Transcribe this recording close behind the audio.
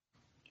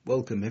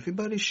Welcome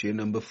everybody, Shir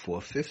number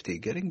 450,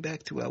 getting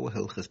back to our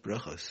Hilchas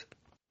Brachos.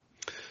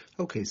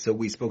 Okay, so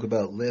we spoke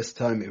about last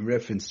time in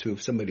reference to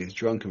if somebody is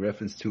drunk, in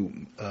reference to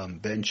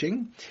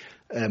benching,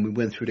 and we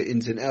went through the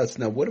ins and outs.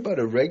 Now, what about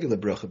a regular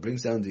bracha? It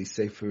brings down the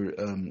Sefer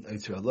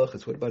Eitzur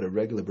Halachas. What about a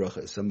regular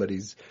bracha? If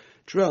somebody's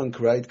drunk,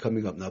 right,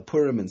 coming up now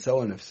Purim and so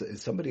on, if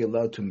somebody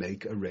allowed to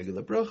make a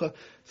regular bracha,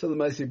 so the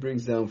Maaseh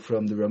brings down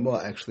from the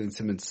Ramah, actually in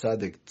Siman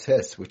Tzadik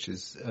Tes, which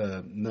is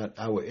not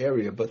our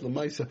area, but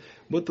L'maisa,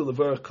 Mutar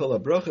Levarach Kol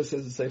HaBrachas,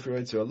 says the Sefer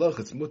Eitzur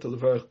Halachas, Mutar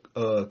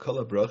Levarach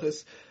Kol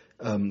HaBrachas,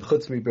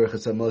 Chutz mi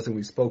berachas hamazon,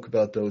 we spoke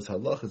about those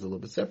halachas a little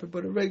bit separate,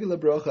 but a regular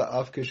bracha,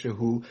 af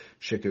kishehu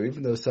shikar,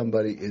 even though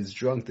somebody is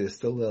drunk, they're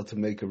still allowed to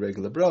make a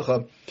regular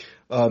bracha.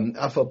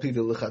 Af al pi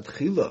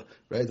v'lechatchila,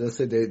 right? Let's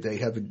say they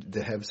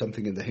have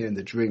something in the hand,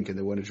 a drink, and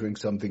they want to drink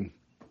something,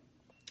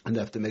 and they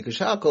have to make a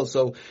shakal.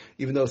 So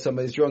even though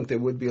somebody's drunk, they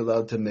would be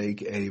allowed to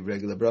make a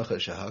regular bracha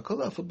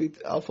shakal. Afal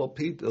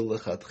pit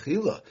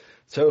lechatchila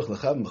tzarich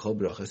lechavin b'chol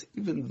brachas.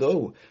 Even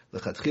though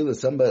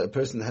lechatchila, a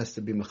person has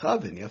to be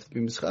mechavin. You have to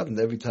be mechavin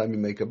every time you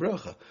make a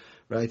bracha,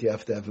 right? You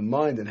have to have a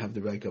mind and have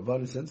the right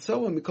kavanas and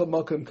so on. Mikol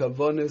makom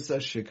kavanas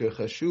ashikar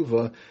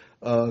chashuva.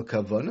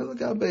 Kavana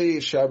l'gabe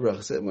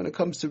shabrachas. When it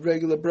comes to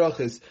regular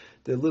brachas,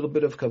 the little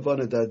bit of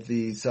kavana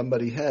that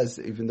somebody has,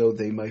 even though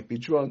they might be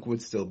drunk,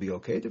 would still be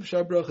okay. If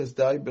shabrachas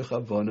die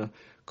bechavana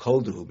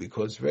kolduhu,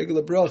 because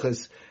regular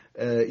brachas,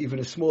 even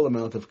a small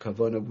amount of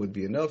kavana would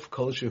be enough.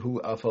 Kol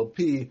shehu afal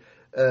pi,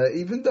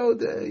 even though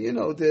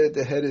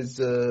the head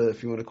is,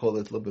 if you want to call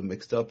it, a little bit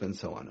mixed up and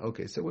so on.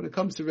 Okay, so when it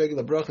comes to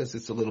regular brachas,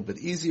 it's a little bit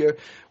easier.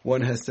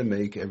 One has to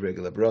make a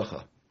regular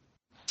bracha.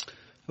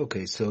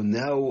 Okay, so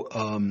now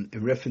in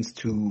reference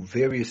to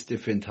various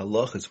different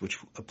halachas which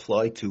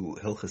apply to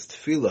Hilchas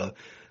Tefillah,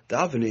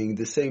 davening,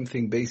 the same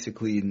thing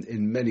basically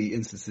in many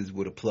instances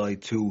would apply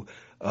to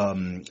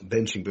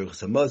benching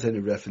Berachas Hamazon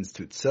in reference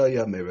to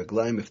Tzaya,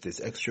 Meraglaim, if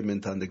there's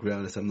excrement on the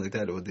ground or something like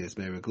that, or there's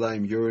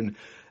Meraglaim, urine,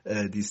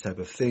 these type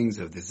of things,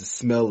 or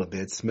there's a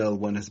bad smell,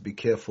 one has to be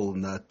careful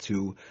not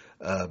to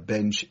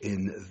bench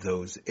in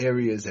those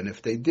areas, and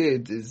if they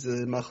did, is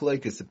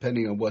machlokes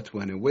depending on what,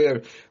 when, and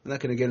where. We're not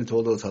going to get into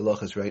all those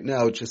halachas right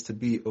now, just to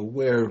be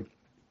aware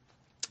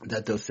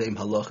that those same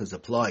halachas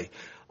apply.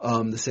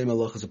 The same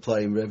halachas apply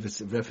in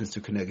reference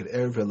to Keneged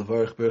Erev,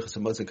 Levarach Berachas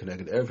Hamazon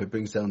Keneged Erev. It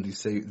brings down the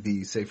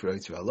Sefer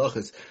Eitzur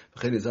Halachas.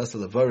 V'chein is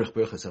also Levarach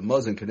Berachas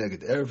Hamazon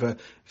Keneged Erev.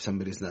 If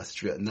somebody's not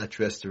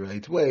dressed the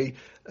right way,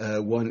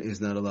 one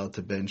is not allowed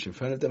to bench in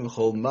front of them.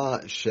 Chol ma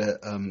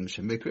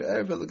shemikra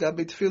erev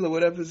l'gabe tefillah,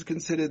 whatever is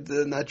considered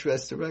not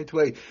dressed the right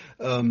way.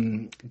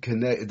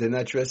 They're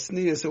not dressed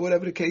sneas, or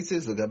whatever the case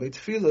is. L'gabe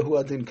tefillah hu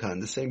adin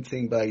kan. The same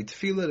thing by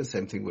tefillah. The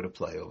same thing would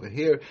apply over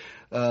here.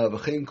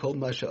 V'chein kol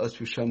ma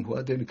she'asru sham hu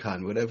adin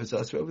kan. Whatever is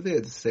asru over there,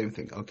 it's the same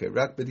thing. Okay,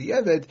 rak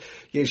b'di'eved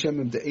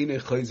yeshem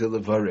de'enei chayzer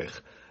levarich.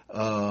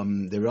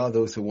 There are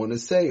those who want to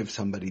say if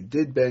somebody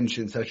did bench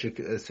in such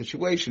a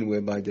situation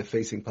whereby they're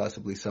facing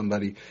possibly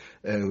somebody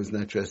who's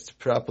not dressed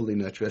properly,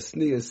 not dressed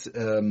sneas,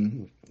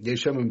 they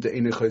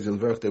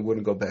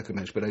wouldn't go back and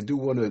bench. But I do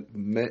want to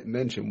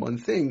mention one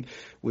thing,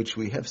 which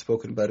we have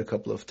spoken about a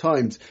couple of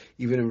times,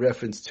 even in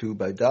reference to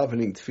by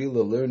davening,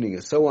 tefillah, learning,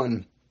 and so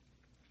on.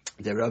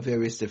 There are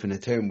various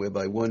different terms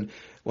whereby one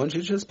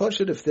should just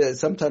push it. If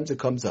sometimes it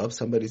comes up,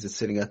 somebody's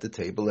sitting at the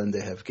table and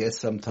they have guests.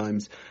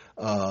 Sometimes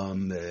a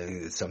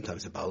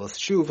balas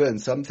shuva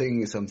and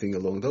something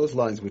along those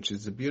lines, which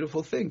is a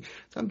beautiful thing.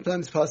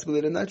 Sometimes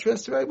possibly they're not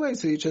dressed the right way,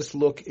 so you just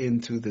look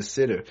into the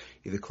sitter.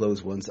 Either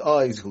close one's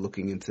eyes,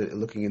 looking into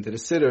the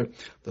sitter,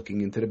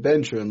 looking into the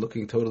bencher, and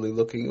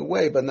looking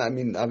away. But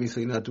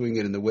obviously not doing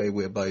it in the way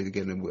whereby you're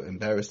going to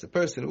embarrass the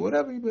person or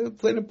whatever. You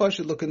plain and push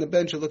it, look in the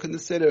bencher, look in the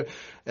sitter,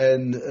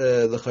 and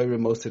l'chayra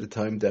most of the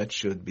time that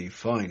should be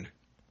fine.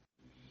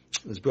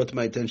 It was brought to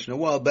my attention a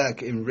while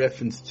back in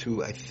reference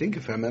to, I think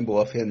if I remember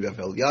offhand, Rav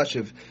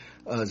Elyashiv,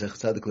 Zech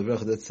Tzadik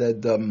Levracha, that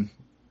said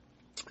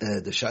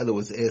the Shiloh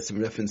was asked in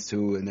reference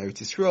to in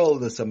Eretz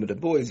Yisrael, some of the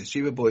boys, the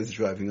Shiva boys,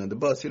 driving on the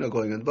bus,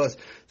 going on the bus.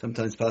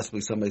 Sometimes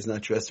possibly somebody's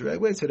not dressed the right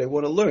way, so they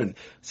want to learn,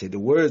 say the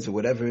words or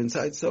whatever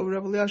inside. So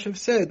Rav Elyashiv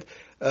said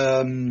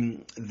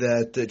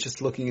that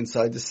just looking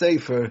inside the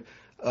Sefer,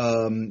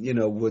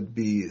 would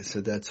be,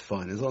 so that's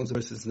fine. As long as the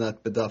person's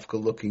not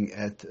bedafka looking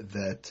at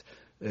that,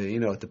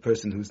 at the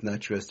person who's not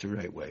dressed the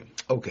right way.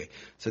 Okay,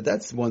 so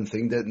that's one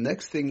thing. The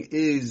next thing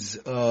is,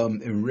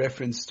 in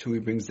reference to, he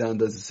brings down,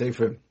 does the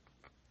Sefer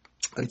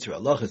Eitzur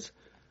Halachas,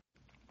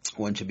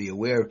 one should be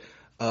aware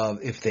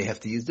if they have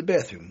to use the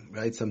bathroom,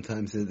 right?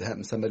 Sometimes it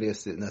happens, it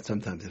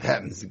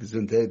happens,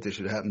 it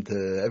should happen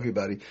to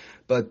everybody,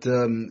 but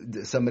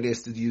somebody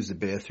has to use the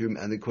bathroom,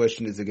 and the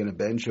question is, they're going to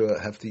bench or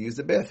have to use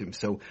the bathroom.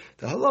 So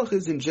the halach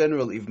is in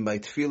general, even by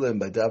tefillah and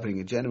by davening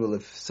in general,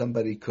 if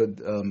somebody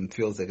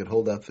feels they could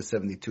hold out for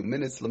 72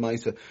 minutes,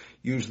 lamaisa,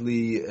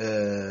 usually,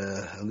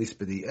 at least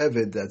by the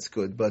eved, that's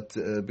good, but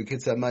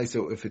b'kitzah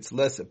maisa, if it's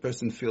less, a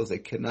person feels they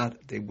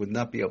would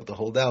not be able to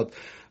hold out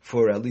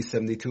for at least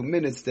 72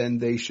 minutes, then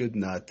they should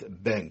not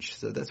bench.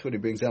 So that's what he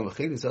brings down.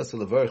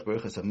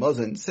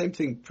 Same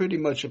thing pretty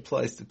much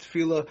applies to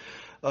tefillah.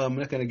 I'm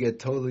not going to get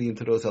totally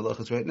into those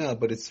halachas right now,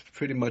 but it's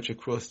pretty much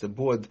across the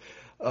board.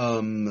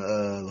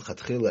 Anyways,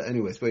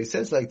 but he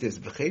says like this: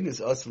 "V'chein is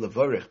us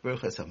levarich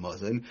berchas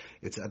hamazon."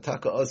 It's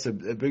ataka also.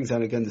 It brings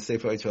down again the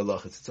sefer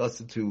halachas. It's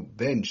also to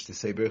bench to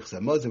say berchas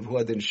hamazon who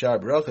adin shar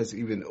brachas,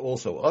 even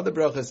also other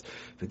brachas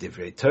for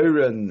divrei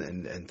Torah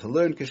and to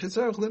learn.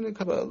 Kishitzarach learn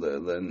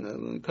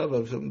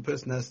kava. Some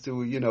person has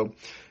to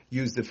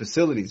use the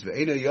facilities.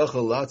 Ve'ena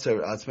yachal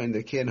latzar atzmain,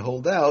 they can't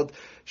hold out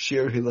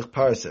shir hilach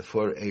parsa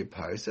for a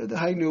parsa. The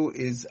hainu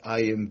is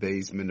ayim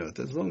beis minut.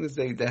 As long as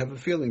they have a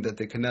feeling that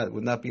they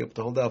would not be able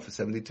to hold out for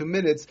 72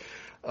 minutes,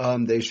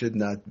 they should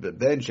not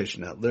bench, they should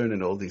not learn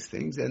and all these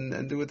things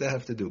and do what they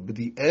have to do. But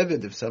the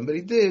evid, if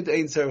somebody did,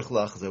 ein tzarich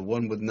lachzer,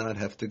 one would not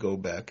have to go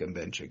back and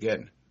bench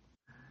again.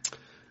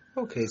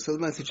 Okay, so the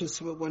message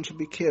is one should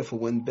be careful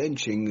when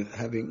benching,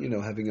 having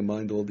in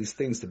mind all these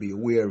things, to be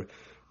aware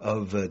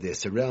of their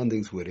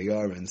surroundings, where they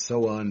are, and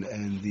so on,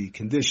 and the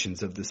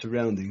conditions of the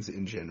surroundings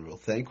in general.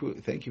 Thank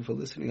you for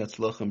listening.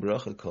 Atzlach and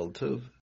bracha, kol tov.